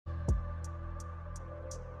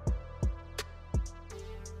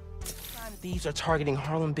thieves are targeting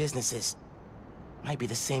Harlem businesses. Might be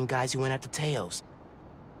the same guys who went after Teos.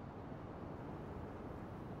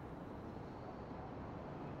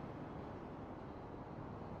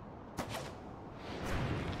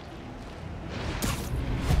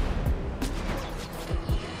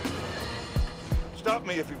 Stop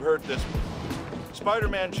me if you've heard this one.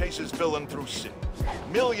 Spider-Man chases villain through cities.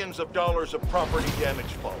 Millions of dollars of property damage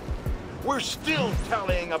followed. We're still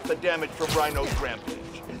tallying up the damage from Rhino's rampage.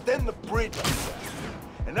 Then the bridge disaster.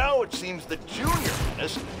 And now it seems the Junior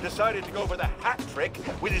Menace decided to go for the hat trick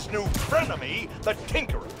with his new frenemy, the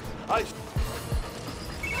Tinkerer.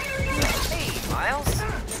 Hey, Miles.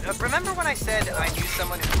 Remember when I said I knew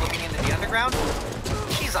someone who's looking into the underground?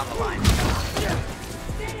 She's on the line.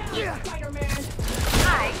 Spider-Man!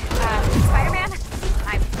 Hi, Spider-Man?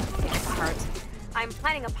 It's hard. I'm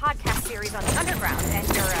planning a podcast series on the underground, and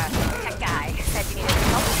your tech guy said you needed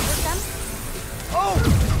help with them. Oh,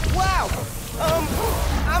 wow!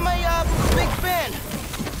 I'm a big fan.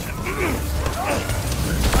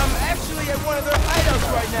 I'm actually at one of their hideouts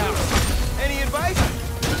right now. Any advice?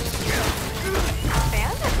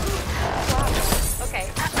 Fan? Wow.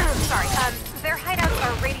 Okay, sorry. Their hideouts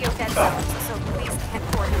are radio dead zones, so police can't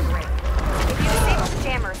coordinate the radio. If you disable the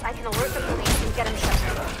jammers, I can alert the police and get them shut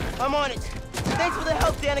down. I'm on it. Thanks for the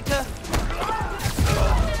help, Danica.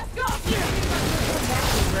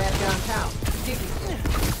 Grab downtown.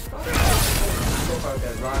 Go about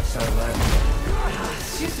that rock star lab.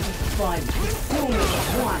 It's used to be fun. Doing what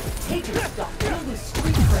you want. Taking stuff. Building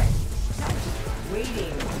street cred.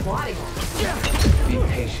 Waiting, plotting on it. Be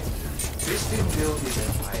patient. This didn't build his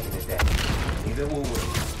empire in a day. Neither will we.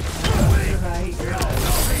 Right.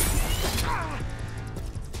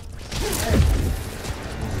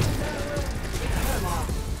 Come on.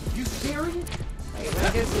 You serious? Hey, I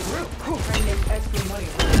guess it's real. Trying to make extra money.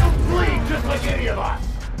 Don't bleed just like any of us!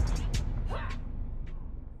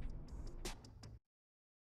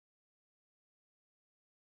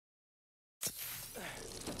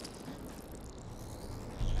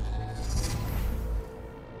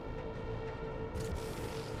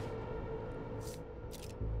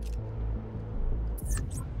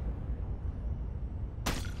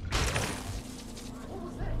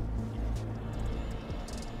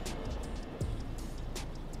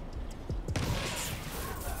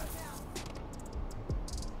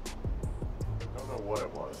 What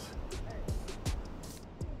it was.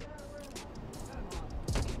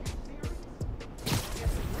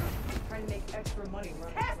 Trying to make extra money.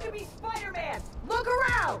 Has to be Spider-Man! Look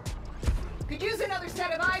around! Could use another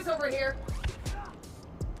set of eyes over here.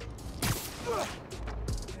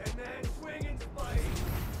 And then swinging Spidey.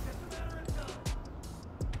 Just a matter of time.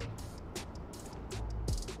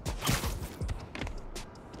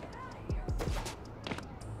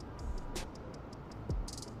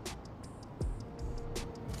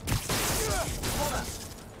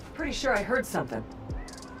 Pretty sure I heard something.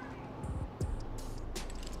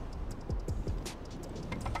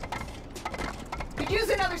 Could use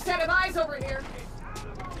another set of eyes over here.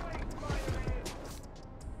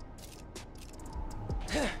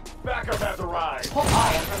 Backup has arrived.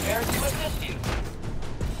 I am prepared to assist you.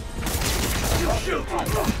 Shoot!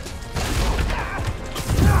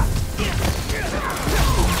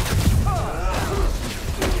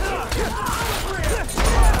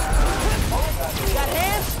 Got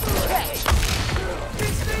hands? Okay.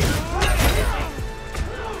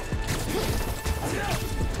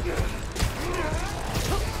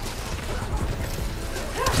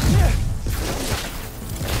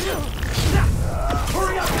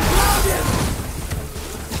 Hurry up! Grab him!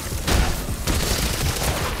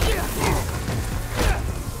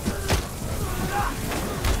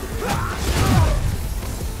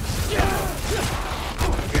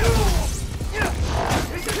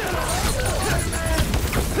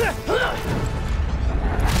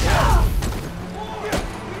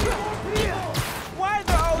 Why are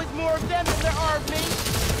there always more of them than there are of me?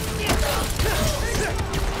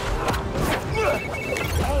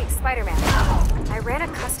 Hey, Spider-Man. I ran a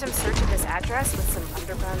custom search of this address with some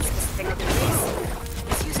underground-specific activities.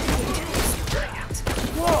 This used to be a Tombstone hideout.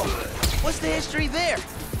 Whoa! What's the history there?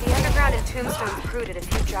 The Underground and Tombstone crew did a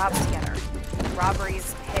few jobs together.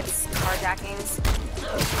 Robberies, hits, carjackings.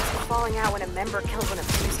 It was falling out when a member killed one of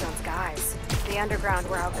Tombstone's guys. The Underground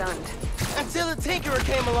were outgunned. Until the Tinkerer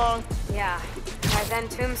came along. Yeah. By then,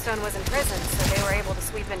 Tombstone was in prison, so they were able to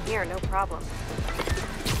sweep in here, no problem.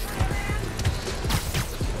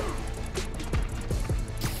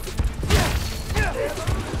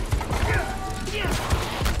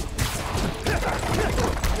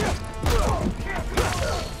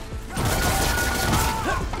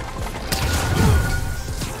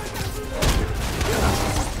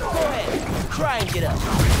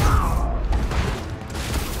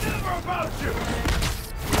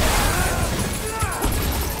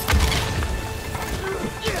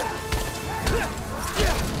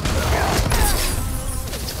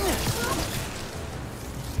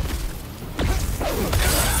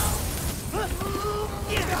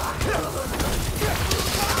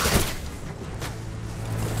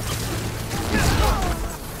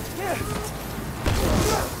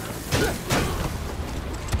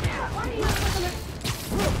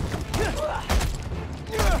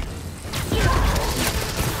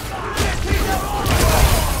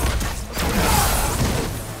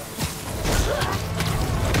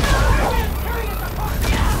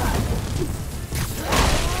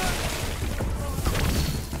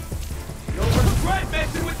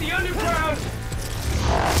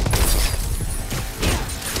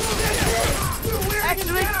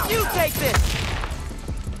 Actually, you take this!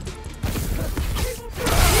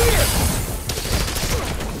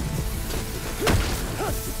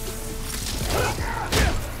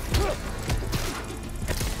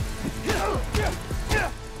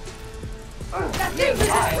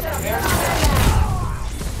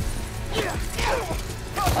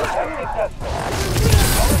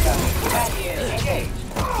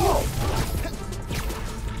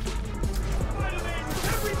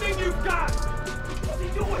 Everything you've got! What's he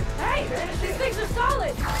doing? Hey, these things are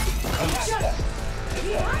solid!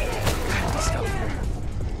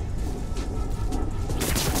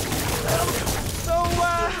 So,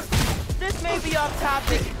 this may be off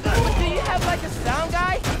topic, but do you have like a sound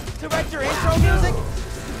guy to write your intro music?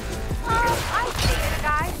 I dated a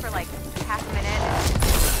guy for like half a minute, and he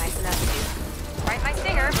was nice enough to write my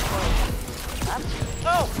stinger before we left.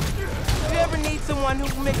 Oh, if you ever need someone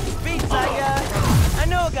who mixes beats, I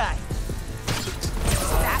know a guy.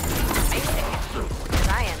 That's amazing, because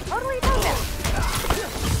I am totally tone deaf.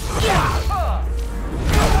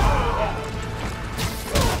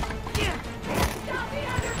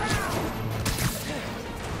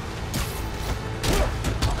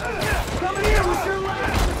 Coming here with your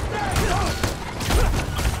last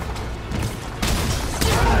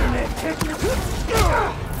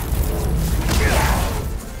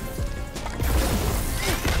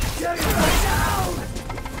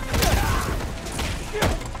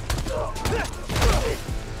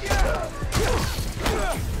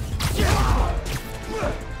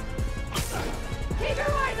Keep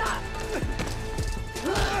your eyes up!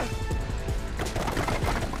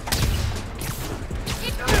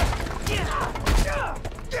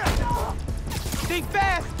 Think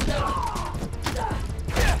fast!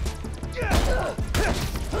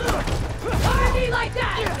 Party like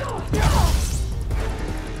that!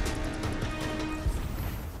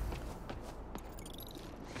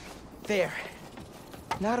 There.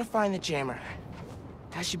 Now to find the jammer.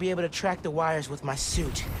 I should be able to track the wires with my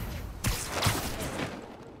suit.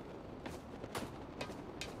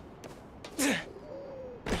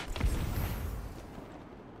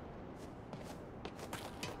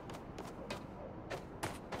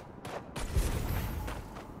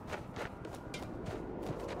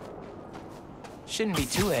 Shouldn't be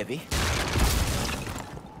too heavy.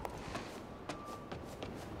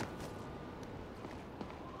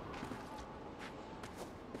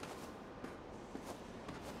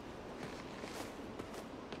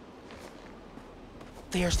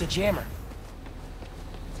 There's the jammer.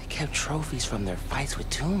 They kept trophies from their fights with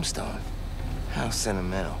Tombstone. How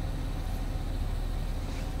sentimental.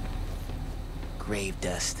 Grave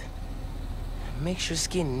dust. Makes your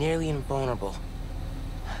skin nearly invulnerable.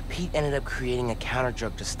 Pete ended up creating a counter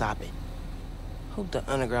drug to stop it. Hope the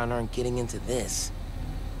underground aren't getting into this.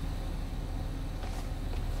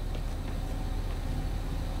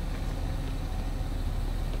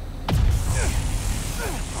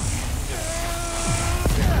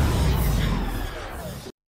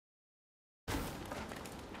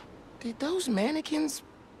 Did those mannequins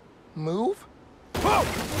move?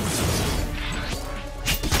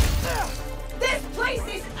 This place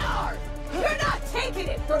is ours! You're not taking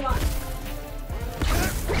it from us!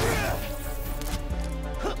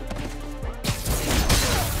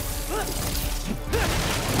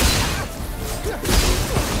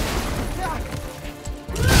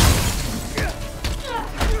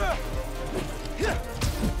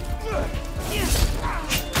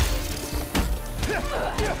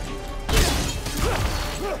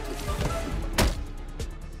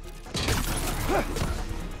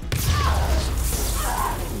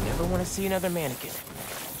 Never want to see another mannequin.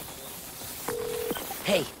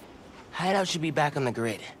 Hey, hideout should be back on the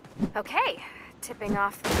grid. Okay, tipping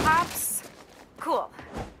off the cops. Cool.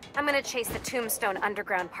 I'm gonna chase the Tombstone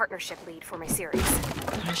Underground Partnership lead for my series.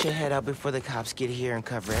 I should head out before the cops get here and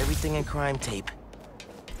cover everything in crime tape.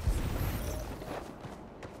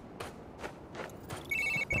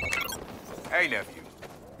 Hey, nephew.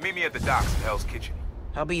 Meet me at the docks in Hell's Kitchen.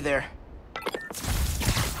 I'll be there.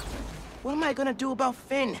 What am I gonna do about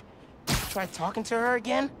Finn? Try talking to her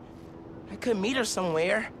again? I could meet her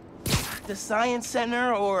somewhere. The Science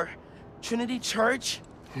Center or Trinity Church?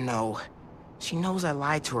 No. She knows I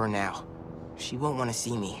lied to her now. She won't want to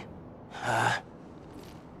see me.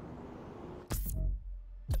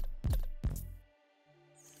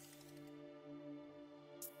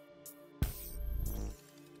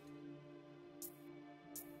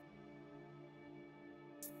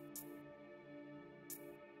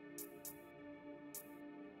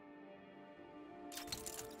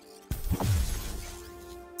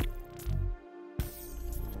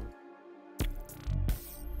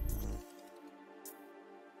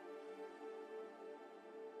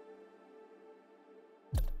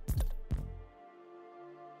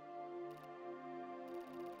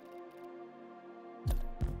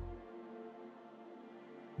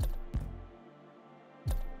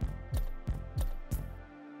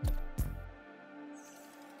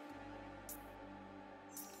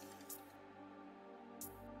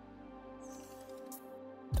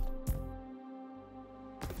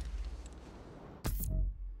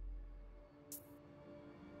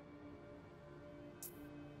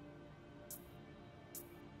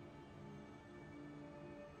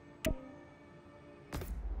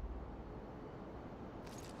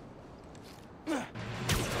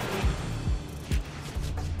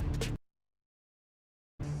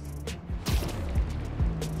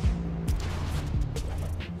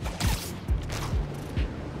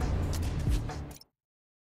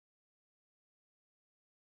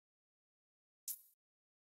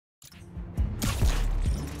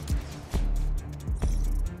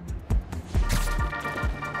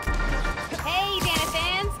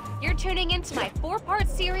 tuning into my 4-part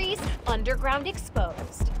series, Underground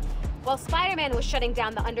Exposed. While Spider-Man was shutting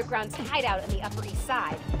down the Underground's hideout in the Upper East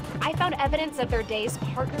Side, I found evidence of their days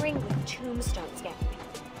partnering with Tombstone's gang.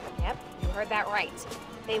 Yep, you heard that right.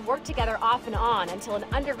 They worked together off and on until an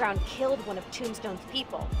Underground killed one of Tombstone's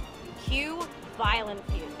people. Cue violent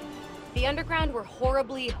feud. The Underground were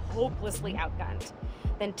horribly, hopelessly outgunned.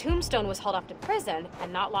 Then Tombstone was hauled off to prison,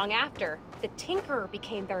 and not long after, the Tinkerer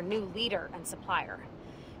became their new leader and supplier.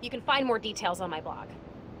 You can find more details on my blog.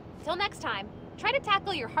 Till next time, try to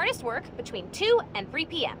tackle your hardest work between 2 and 3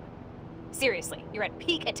 p.m. Seriously, you're at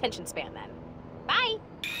peak attention span then. Bye!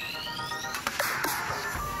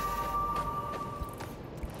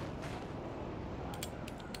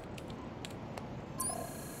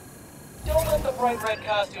 Don't let the bright red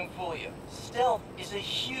costume fool you. Stealth is a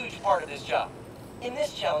huge part of this job. In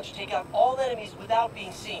this challenge, take out all enemies without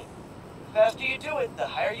being seen. The faster you do it, the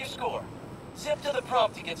higher your score. Zip to the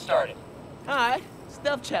prompt to get started. Alright,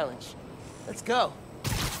 stealth challenge. Let's go.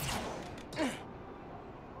 I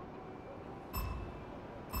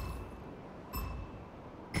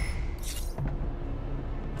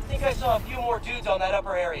think I saw a few more dudes on that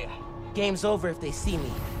upper area. Game's over if they see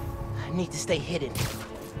me. I need to stay hidden.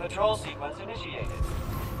 Patrol sequence initiated.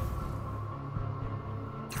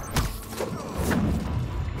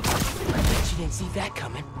 I bet you didn't see that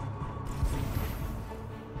coming.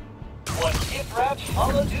 One gift-wrapped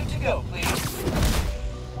hollow dude to go, please.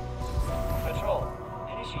 Patrol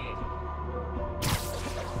initiated.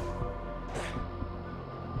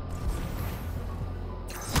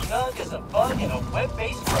 Snug as a bug in a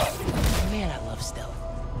web-based rug. Man, I love stealth.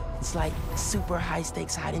 It's like super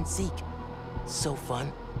high-stakes hide-and-seek. So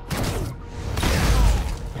fun.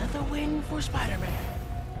 Another win for Spider-Man.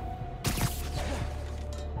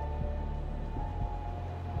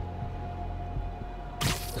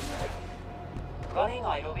 Running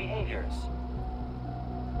idle behaviors.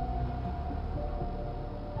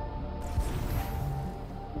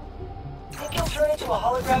 Think you'll turn into a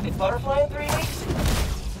holographic butterfly in 3 weeks?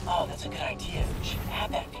 Oh, that's a good idea. We should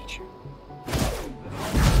add that feature.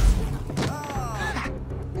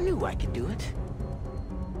 Knew I could do it.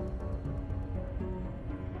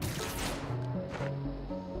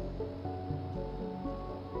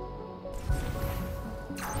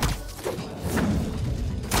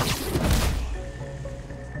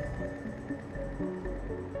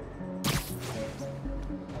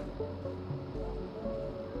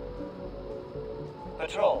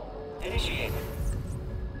 Patrol initiated.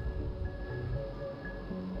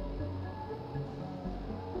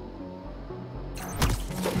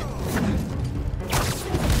 I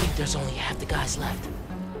think there's only half the guys left.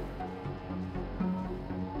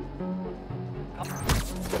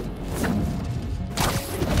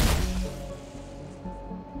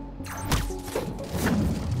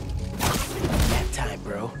 That time,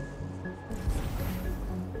 bro.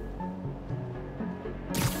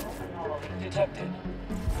 Detected.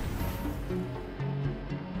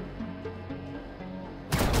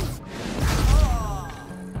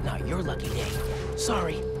 Now your lucky day.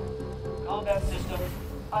 Sorry. Combat system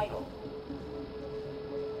idle.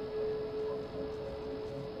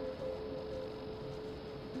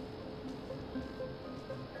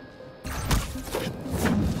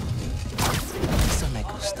 Eso me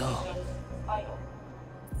gustó. Idle.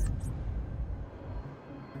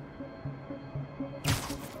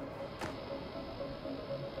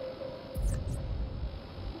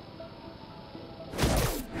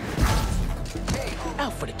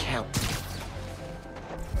 Out for the count.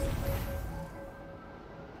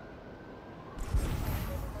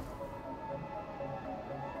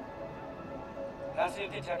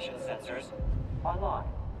 Passive detection sensors online.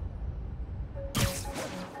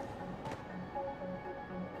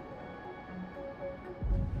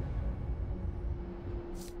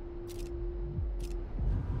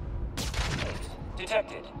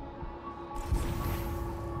 Detected.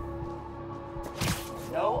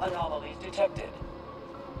 No anomalies detected.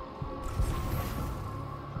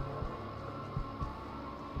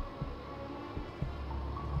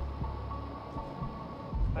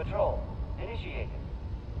 Patrol initiated.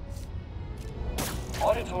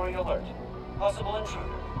 Auditory alert. Possible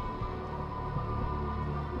intruder.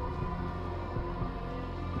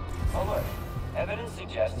 Alert. Evidence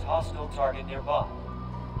suggests hostile target nearby.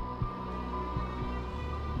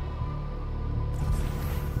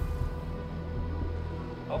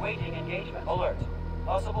 Awaiting engagement. Alert.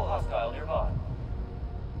 Possible hostile nearby.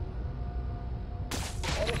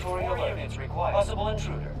 Auditory alert. Units required. Possible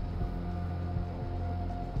intruder.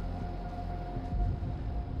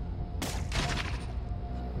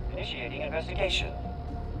 Initiating investigation.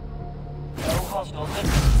 No hostiles.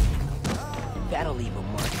 That'll leave a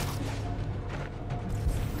mark.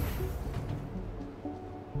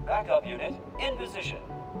 Backup unit in position.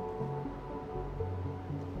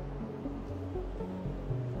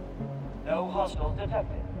 No hostile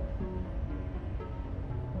detected.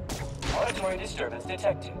 Auditory disturbance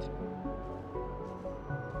detected.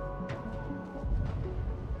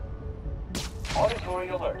 Auditory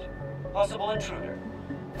alert. Possible intruder.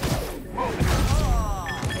 Moving.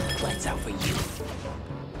 Lights out for you.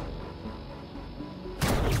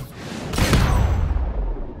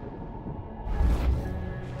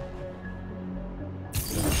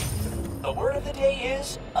 The word of the day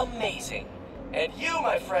is amazing. And you,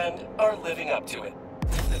 my friend, are living up to it.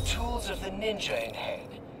 The tools of the ninja in hand.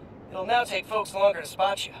 It'll now take folks longer to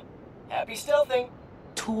spot you. Happy stealthing.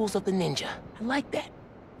 Tools of the ninja. I like that.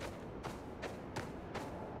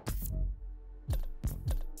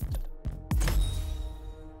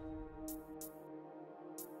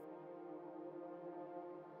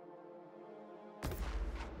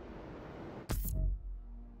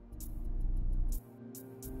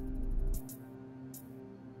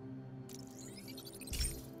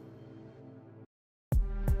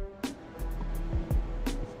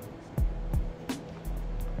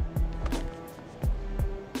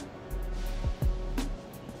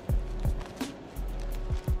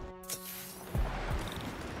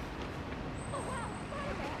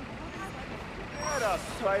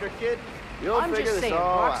 Spider Kid. You'll I'm figure just this saying,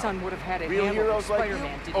 all out. Roxxon would have had a Real handle heroes if like you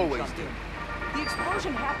Spider-Man didn't always jump do. in. The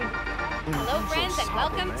explosion happened. Hello, friends, and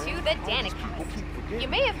welcome to the Danicast. You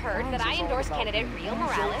may have heard that I endorsed candidate Real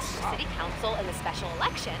Morales for City Council in the special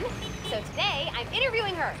election. So today, I'm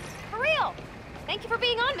interviewing her. For real. Thank you for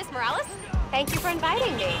being on, Miss Morales. Thank you for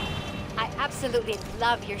inviting me. I absolutely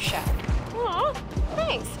love your show. Aw,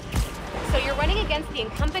 thanks. So you're running against the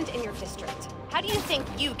incumbent in your district. How do you think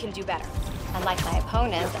you can do better? Unlike my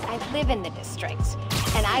opponents, I live in the district,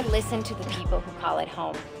 and I listen to the people who call it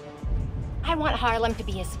home. I want Harlem to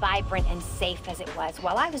be as vibrant and safe as it was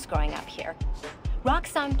while I was growing up here.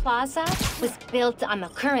 Roxxon Plaza was built on the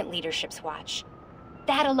current leadership's watch.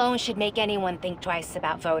 That alone should make anyone think twice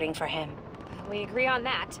about voting for him. We agree on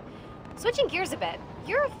that. Switching gears a bit,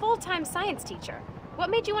 you're a full-time science teacher. What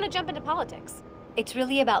made you want to jump into politics? It's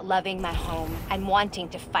really about loving my home and wanting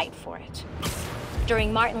to fight for it.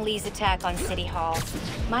 During Martin Lee's attack on City Hall,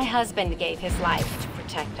 my husband gave his life to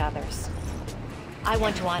protect others. I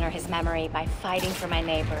want to honor his memory by fighting for my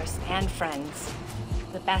neighbors and friends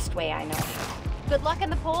the best way I know how. Good luck in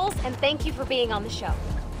the polls, and thank you for being on the show.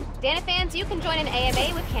 Dana fans, you can join an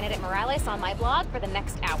AMA with candidate Morales on my blog for the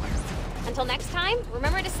next hour. Until next time,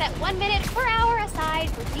 remember to set 1 minute per hour aside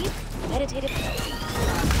for deep, meditative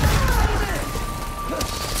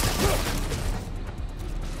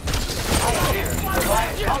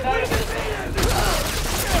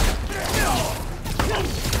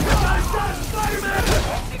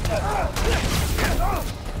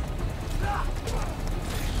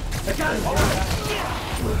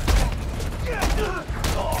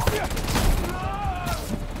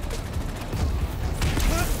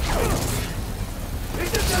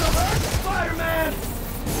Spider-Man!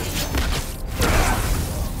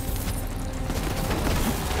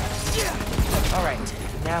 All right,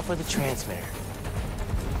 now for the transmitter.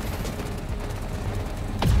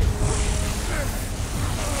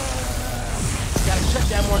 Gotta shut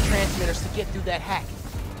down more transmitters to get through that hack.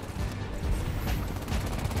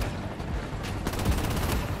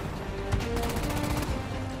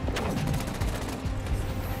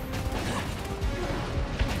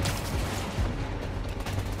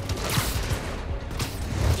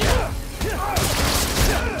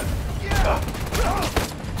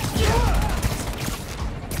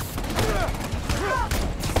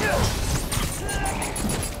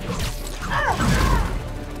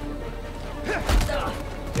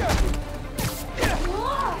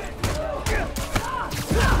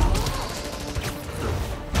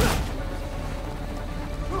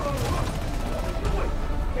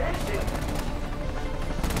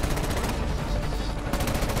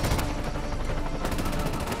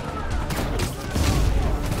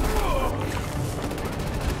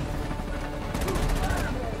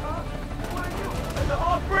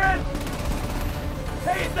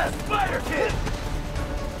 Hey, it's that Spider Kid!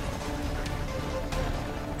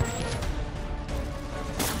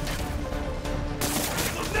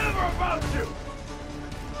 We'll never about you!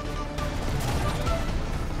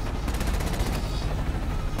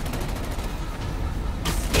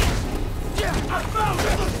 I found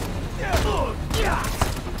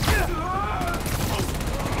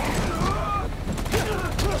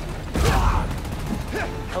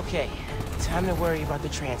Okay, time to worry about the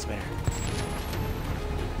transmitter.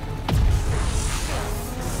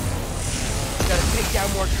 take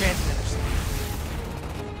down more transmitters.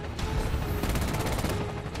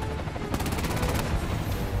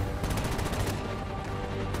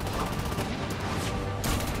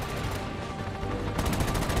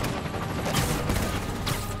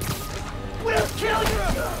 We'll kill you!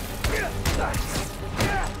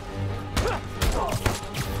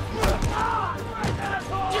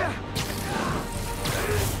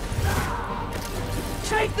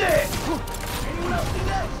 Take this! Anyone else see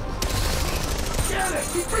that? Get him!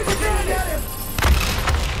 He's freaking down! Get him!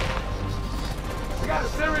 We got a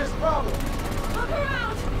serious problem. Look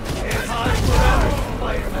around! Can't hide forever,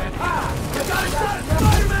 Spider-Man! Ah! I got a shot at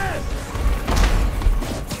Spider-Man!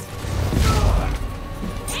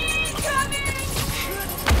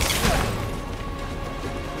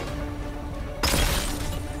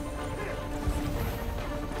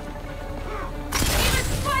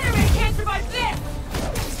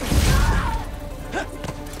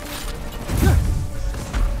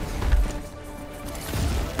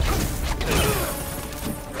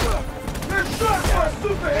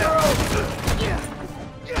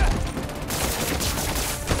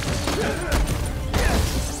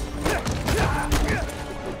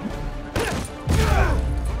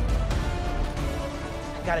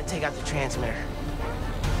 Gotta take out the transmitter.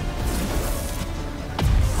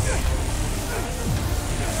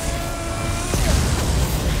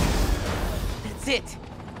 That's it.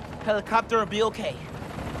 Helicopter will be okay.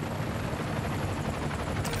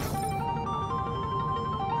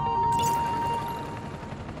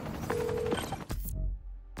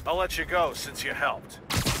 I'll let you go since you helped.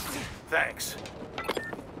 Thanks.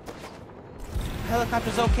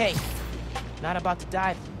 Helicopter's okay. Not about to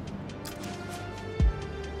dive.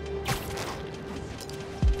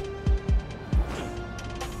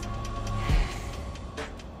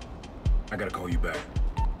 I gotta call you back.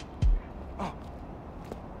 Oh. All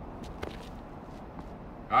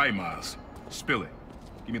right, Miles. Spill it.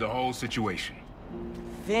 Give me the whole situation.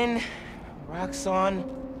 Finn, Roxxon,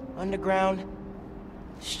 Underground.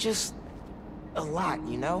 It's just a lot,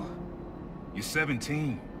 you know? You're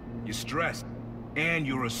 17. You're stressed. And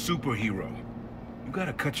you're a superhero. You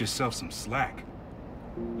gotta cut yourself some slack.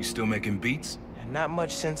 You still making beats? And not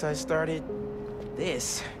much since I started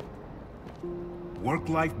this.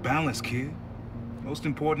 Work-life balance, kid. Most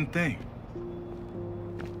important thing.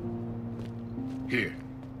 Here.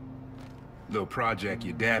 Little project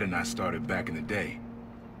your dad and I started back in the day.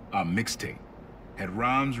 Our mixtape. Had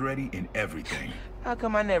rhymes ready and everything. How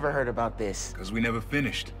come I never heard about this? Cause we never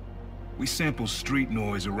finished. We sampled street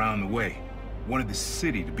noise around the way. Wanted the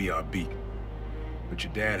city to be our beat. But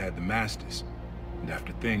your dad had the masters. And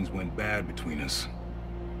after things went bad between us...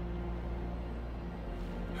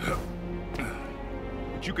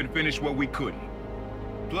 But you can finish what we couldn't.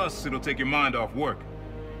 Plus, it'll take your mind off work.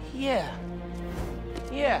 Yeah.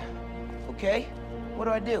 Yeah. Okay. What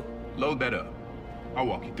do I do? Load that up. I'll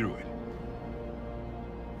walk you through it.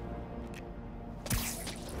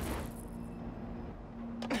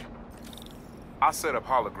 I'll set up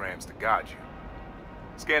holograms to guide you.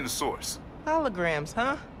 Scan the source. Holograms,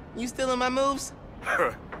 huh? You stealing my moves?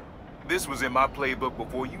 This was in my playbook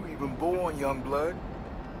before you even born, young blood.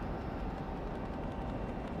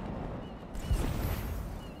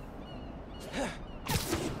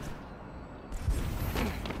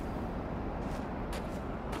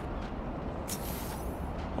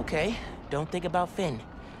 Okay, don't think about Finn.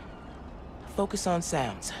 Focus on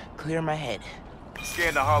sounds. Clear my head.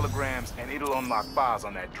 Scan the holograms, and it'll unlock files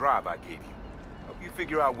on that drive I gave you. Help you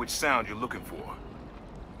figure out which sound you're looking for.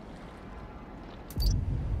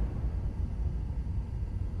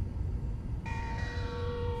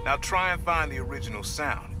 Now try and find the original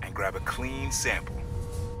sound, and grab a clean sample.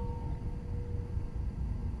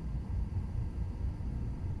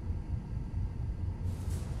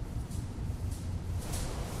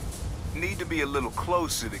 Need to be a little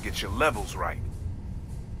closer to get your levels right.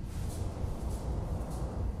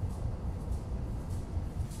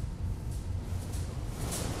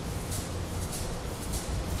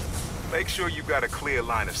 Make sure you've got a clear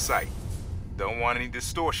line of sight. Don't want any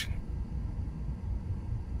distortion.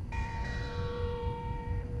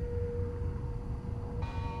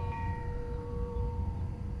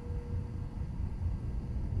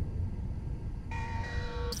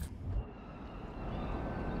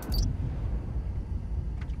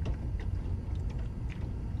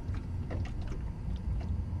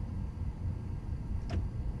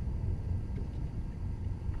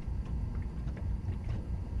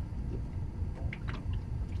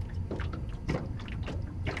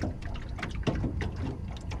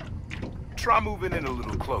 Try moving in a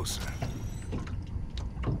little closer.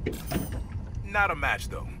 Not a match,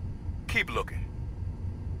 though. Keep looking.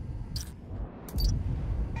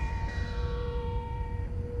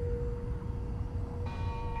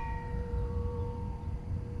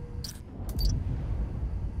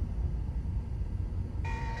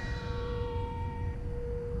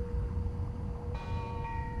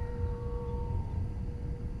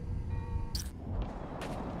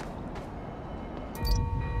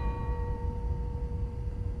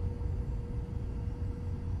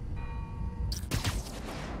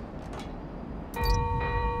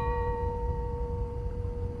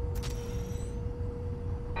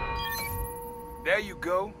 There you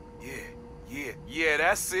go. Yeah,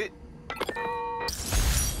 that's it.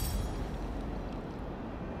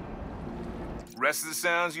 Rest of the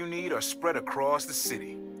sounds you need are spread across the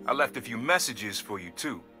city. I left a few messages for you,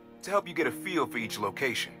 too, to help you get a feel for each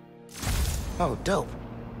location. Oh, dope.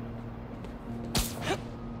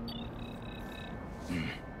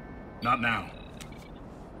 Not now.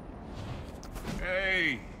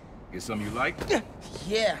 Hey, get something you like?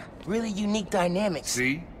 Yeah, really unique dynamics.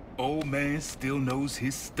 See? Old man still knows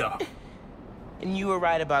his stuff. And you were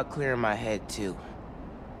right about clearing my head, too.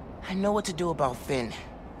 I know what to do about Finn.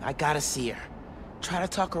 I gotta see her. Try to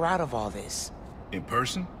talk her out of all this. In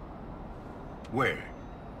person? Where?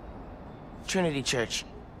 Trinity Church.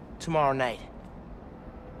 Tomorrow night.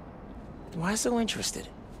 Why so interested?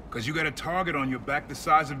 'Cause you got a target on your back the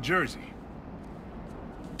size of Jersey.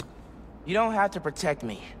 You don't have to protect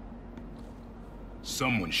me.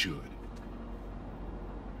 Someone should.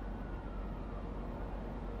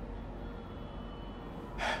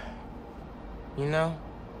 You know,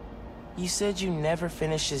 you said you never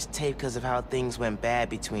finished this tape because of how things went bad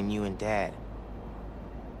between you and Dad.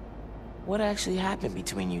 What actually happened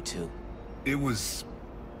between you two? It was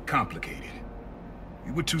complicated.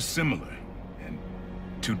 We were too similar and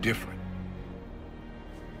too different.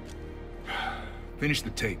 Finish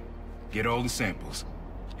the tape, get all the samples,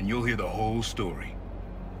 and you'll hear the whole story.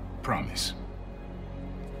 Promise.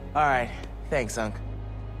 All right, thanks, Unc.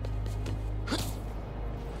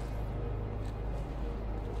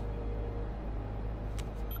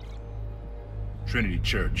 Trinity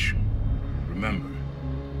Church. Remember,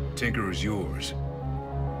 Tinker is yours,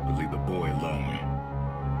 but leave the boy alone.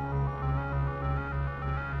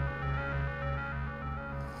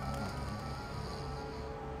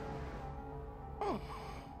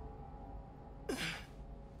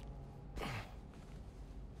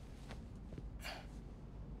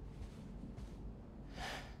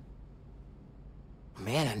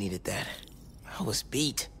 Man, I needed that. I was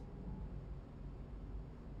beat.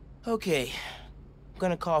 Okay, I'm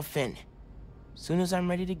gonna call Finn. Soon as I'm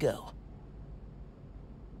ready to go.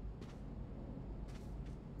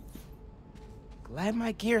 Glad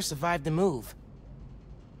my gear survived the move.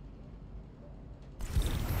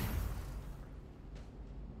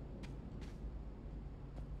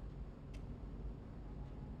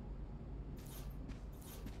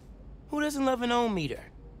 Who doesn't love an ohm meter?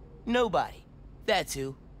 Nobody. That's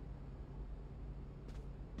who.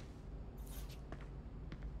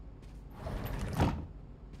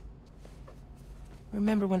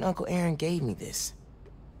 Remember when Uncle Aaron gave me this?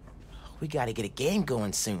 We gotta get a game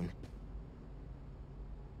going soon.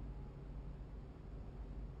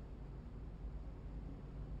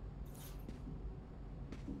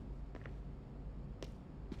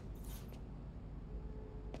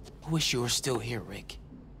 Wish you were still here, Rick.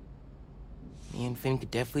 Me and Finn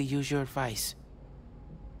could definitely use your advice.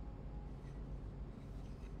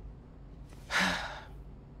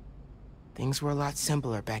 Things were a lot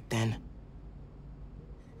simpler back then.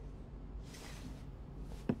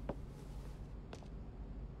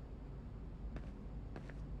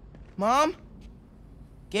 Mom?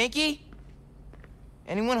 Genki?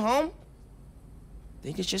 Anyone home?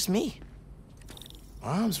 Think it's just me.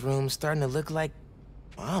 Mom's room's starting to look like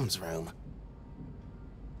Mom's room.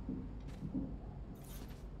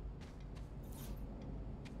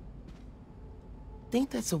 Think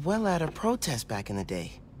that's a well out of protest back in the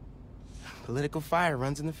day. Political fire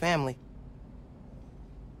runs in the family.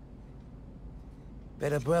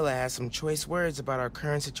 Bet Abuela has some choice words about our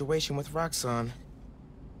current situation with Roxxon.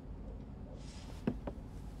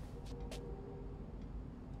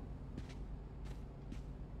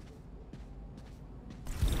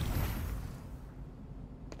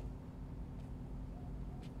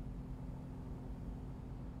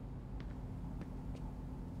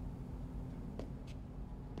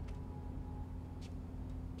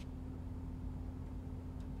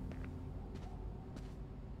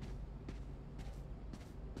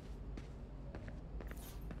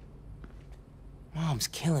 Mom's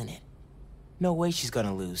killing it. No way she's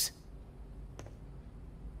gonna lose.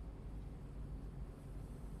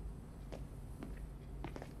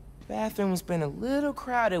 Bathroom's been a little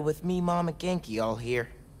crowded with me, Mom, and Genki all here.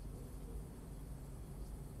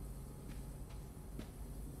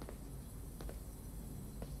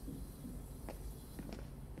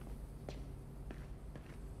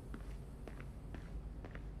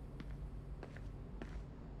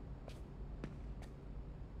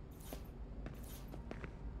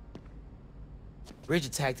 Bridge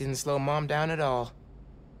attack didn't slow Mom down at all.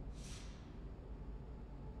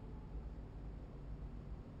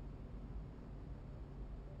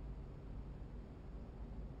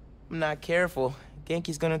 I'm not careful,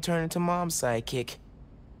 Genki's gonna turn into Mom's sidekick.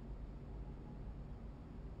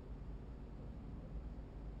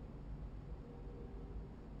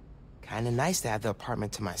 Kinda nice to have the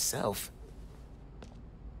apartment to myself.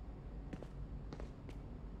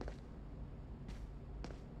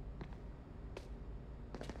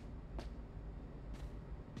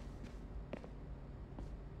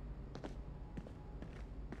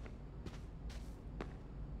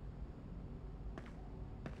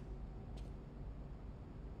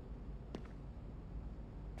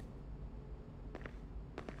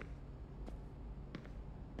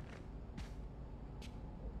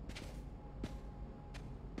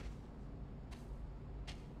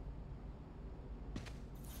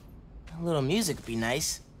 A little music would be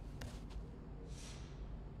nice.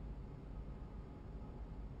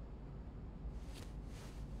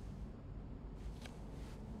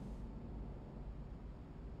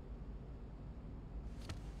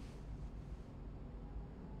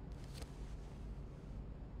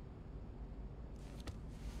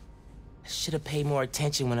 I should have paid more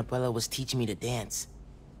attention when Abuela was teaching me to dance.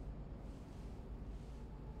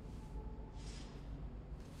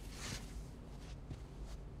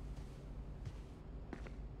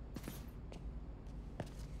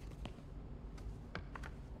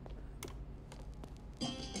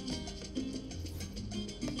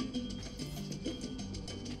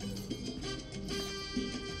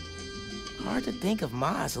 Hard to think of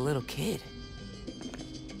Ma as a little kid.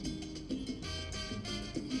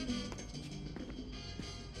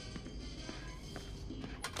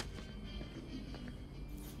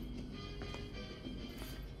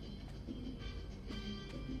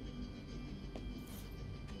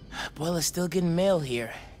 Abuela's still getting mail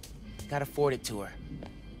here. Gotta forward it to her.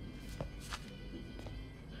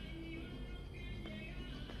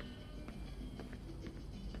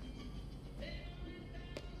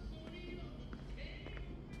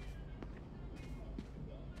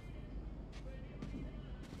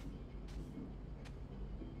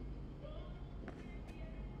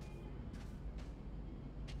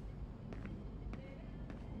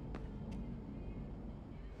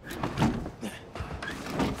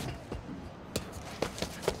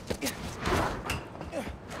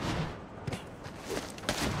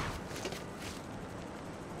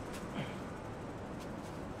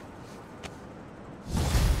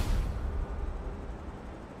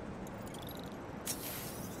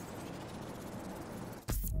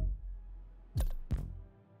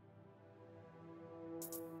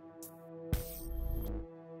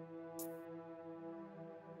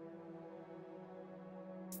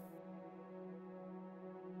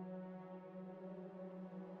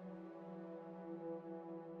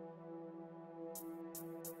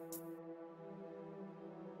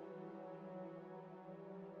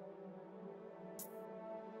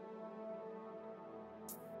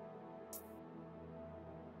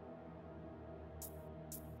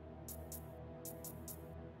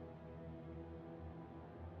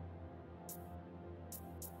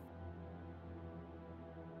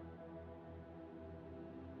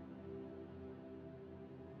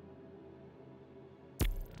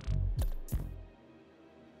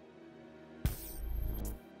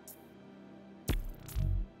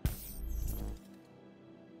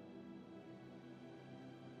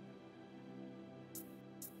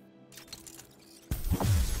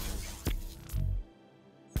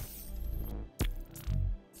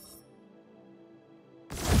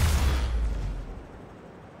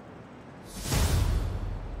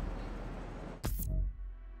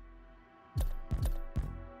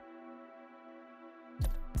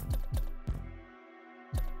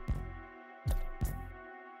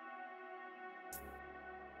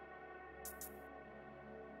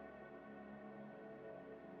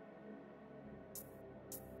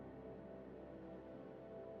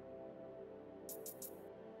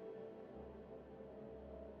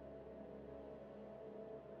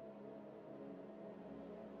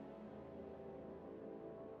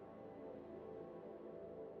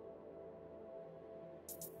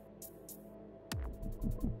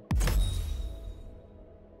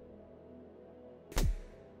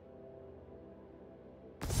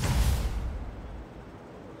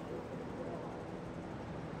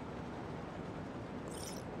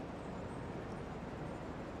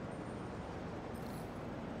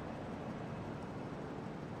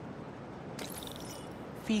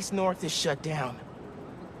 Feast North is shut down.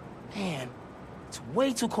 Man, it's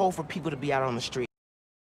way too cold for people to be out on the street.